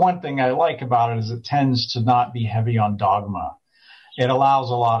 But one thing I like about it is it tends to not be heavy on dogma. It allows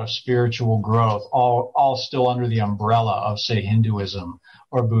a lot of spiritual growth, all still under the umbrella of, say, Hinduism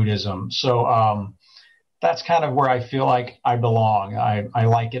or Buddhism. So that's kind of where I feel like I belong. I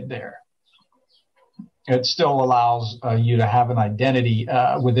like it there. it still allows you to have an identity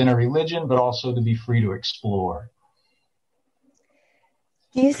within a religion, but also to be free to explore.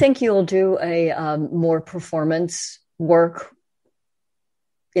 Do you think you'll do a more performance work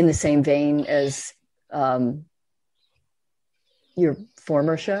in the same vein as your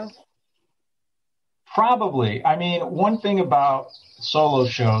former show? Probably. I mean, one thing about solo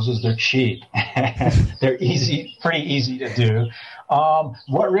shows is they're cheap. They're pretty easy to do.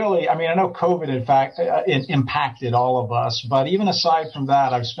 What really, I mean, I know COVID, in fact, it impacted all of us. But even aside from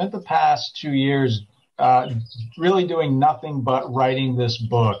that, I've spent the past 2 years really doing nothing but writing this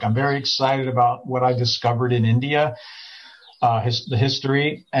book. I'm very excited about what I discovered in India, the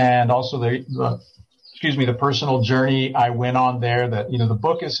history, and also the personal journey I went on there. That, the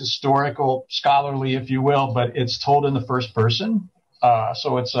book is historical, scholarly, if you will, but it's told in the first person.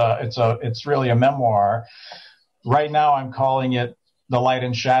 So it's really a memoir. Right now, I'm calling it The Light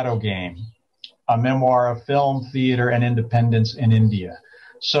and Shadow Game, a memoir of film, theater, and independence in India.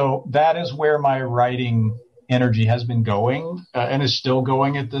 So that is where my writing energy has been going and is still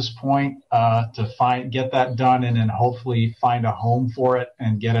going at this point, to get that done and then hopefully find a home for it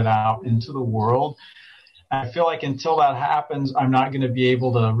and get it out into the world. I feel like until that happens, I'm not going to be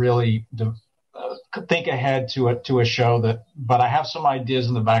able to really think ahead to a show but I have some ideas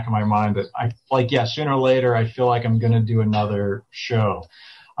in the back of my mind that sooner or later, I feel like I'm going to do another show.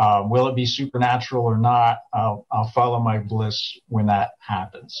 Will it be supernatural or not? I'll follow my bliss when that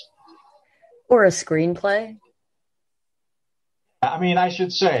happens. Or a screenplay? I mean, I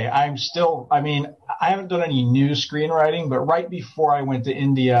should say I haven't done any new screenwriting, but right before I went to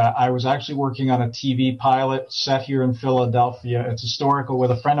India, I was actually working on a TV pilot set here in Philadelphia. It's historical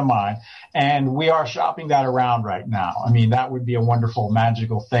with a friend of mine, and we are shopping that around right now. I mean, that would be a wonderful,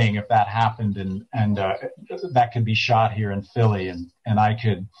 magical thing if that happened, and that could be shot here in Philly, and I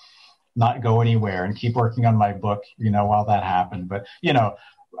could not go anywhere and keep working on my book, while that happened. But,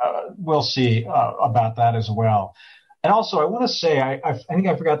 we'll see about that as well. And also, I want to say, I think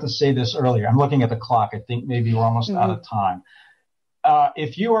I forgot to say this earlier. I'm looking at the clock. I think maybe we're almost out of time.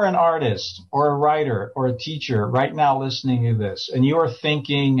 If you are an artist or a writer or a teacher right now listening to this, and you are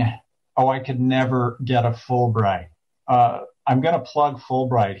thinking, oh, I could never get a Fulbright, I'm going to plug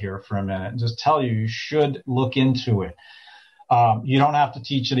Fulbright here for a minute and just tell you should look into it. You don't have to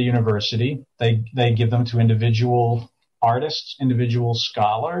teach at a university. They give them to individual artists, individual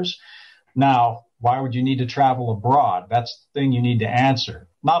scholars. Now, why would you need to travel abroad? That's the thing you need to answer.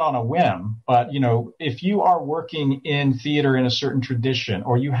 Not on a whim, but, if you are working in theater in a certain tradition,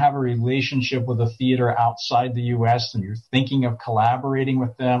 or you have a relationship with a theater outside the U.S. and you're thinking of collaborating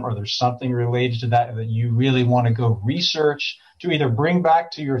with them, or there's something related to that you really want to go research to either bring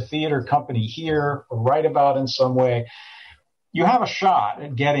back to your theater company here or write about in some way, you have a shot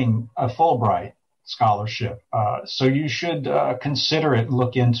at getting a Fulbright scholarship. So you should consider it,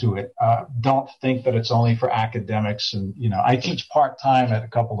 look into it. Don't think that it's only for academics. And, I teach part-time at a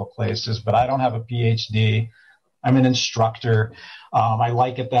couple of places, but I don't have a PhD. I'm an instructor. I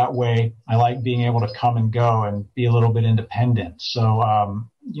like it that way. I like being able to come and go and be a little bit independent. So,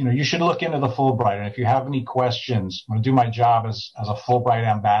 you should look into the Fulbright. And if you have any questions, I'm going to do my job as a Fulbright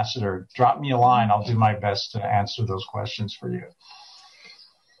ambassador. Drop me a line. I'll do my best to answer those questions for you.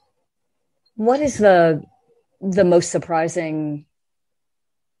 What is the most surprising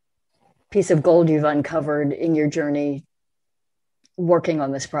piece of gold you've uncovered in your journey working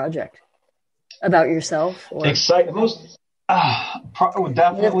on this project about yourself? Or? Exciting.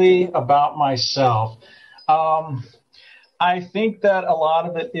 Definitely about myself. I think that a lot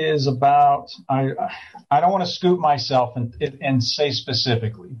of it is about, I don't want to scoop myself and say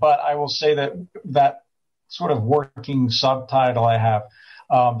specifically, but I will say that sort of working subtitle I have,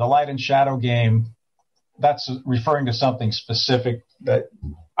 The Light and Shadow Game, that's referring to something specific that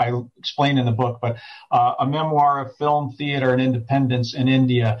I explain in the book, but a memoir of film, theater, and independence in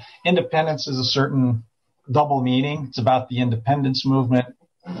India. Independence is a certain double meaning. It's about the independence movement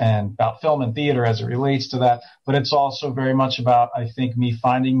and about film and theater as it relates to that, but it's also very much about, I think, me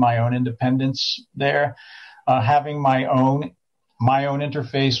finding my own independence there, having my own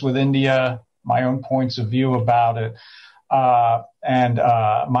interface with India, my own points of view about it, and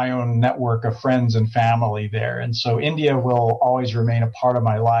my own network of friends and family there. And so India will always remain a part of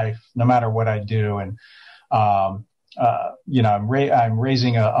my life, no matter what I do. And, I'm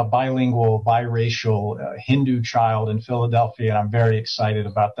raising a bilingual, biracial Hindu child in Philadelphia, and I'm very excited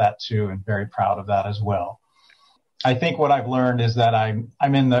about that too, and very proud of that as well. I think what I've learned is that I'm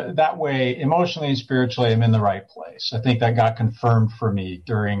in that way, emotionally and spiritually, I'm in the right place. I think that got confirmed for me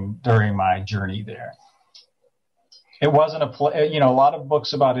during my journey there. It wasn't a play, a lot of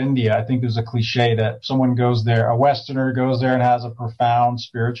books about India. I think there's a cliche that someone goes there, a Westerner goes there and has a profound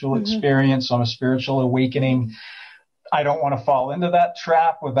spiritual experience, some a spiritual awakening. I don't want to fall into that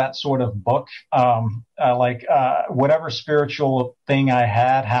trap with that sort of book. Whatever spiritual thing I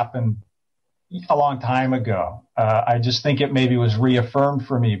had happened a long time ago. I just think it maybe was reaffirmed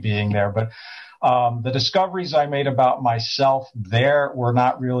for me being there. But the discoveries I made about myself there were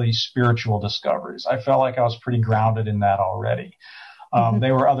not really spiritual discoveries. I felt like I was pretty grounded in that already.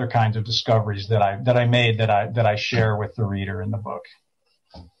 They were other kinds of discoveries that I made that I share with the reader in the book.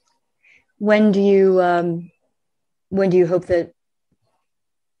 When do you hope that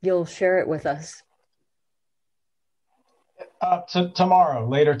you'll share it with us? Tomorrow,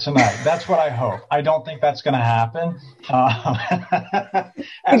 later tonight. That's what I hope. I don't think that's going to happen.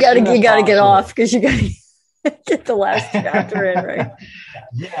 You got to get off because you got to get the last chapter in, right?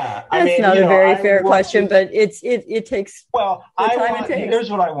 Yeah, that's not a very fair question, but it takes. Well, here's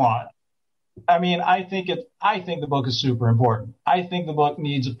what I want. I mean, I think the book is super important. I think the book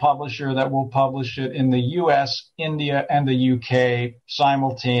needs a publisher that will publish it in the U.S., India, and the UK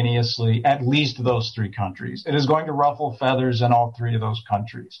simultaneously, at least those three countries. It is going to ruffle feathers in all three of those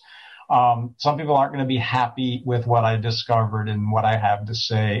countries. Some people aren't going to be happy with what I discovered and what I have to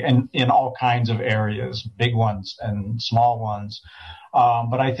say, and in all kinds of areas, big ones and small ones.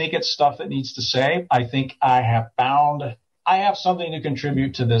 But I think it's stuff that needs to say. I think I have something to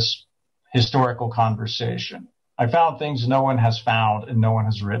contribute to this historical conversation. I found things no one has found and no one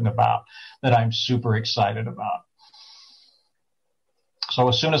has written about that I'm super excited about. So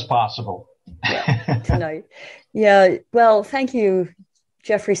as soon as possible. Yeah, tonight. Yeah. Well, thank you,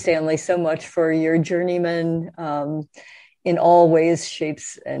 Jeffrey Stanley, so much for your journeyman in all ways,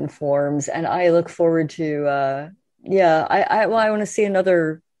 shapes, and forms. And I look forward to, I want to see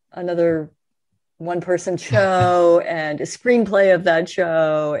another one-person show and a screenplay of that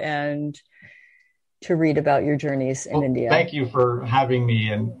show and to read about your journeys in India. Thank you for having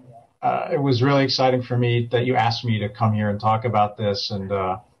me. And it was really exciting for me that you asked me to come here and talk about this. And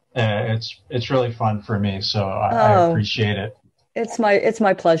it's really fun for me. So I appreciate it. It's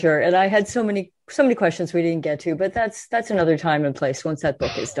my pleasure. And I had so many questions we didn't get to, but that's another time and place. Once that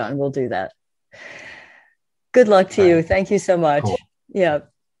book is done, we'll do that. Good luck to you. Thank you so much. Cool. Yeah.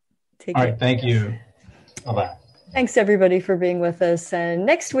 All right. Thank you. Bye-bye. Thanks, everybody, for being with us. And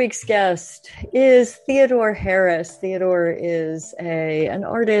next week's guest is Theodore Harris. Theodore is an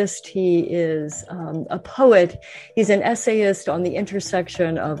artist. He is a poet. He's an essayist on the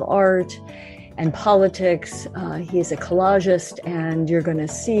intersection of art and politics. He's a collagist, and you're going to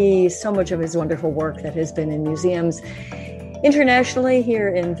see so much of his wonderful work that has been in museums internationally, here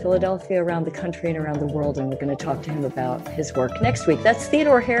in Philadelphia, around the country, and around the world. And we're going to talk to him about his work next week. That's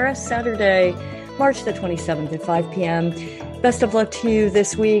Theodore Harris, Saturday, March the 27th at 5 p.m. Best of luck to you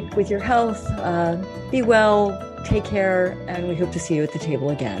this week with your health. Be well, take care, and we hope to see you at the table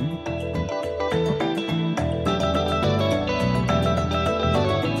again.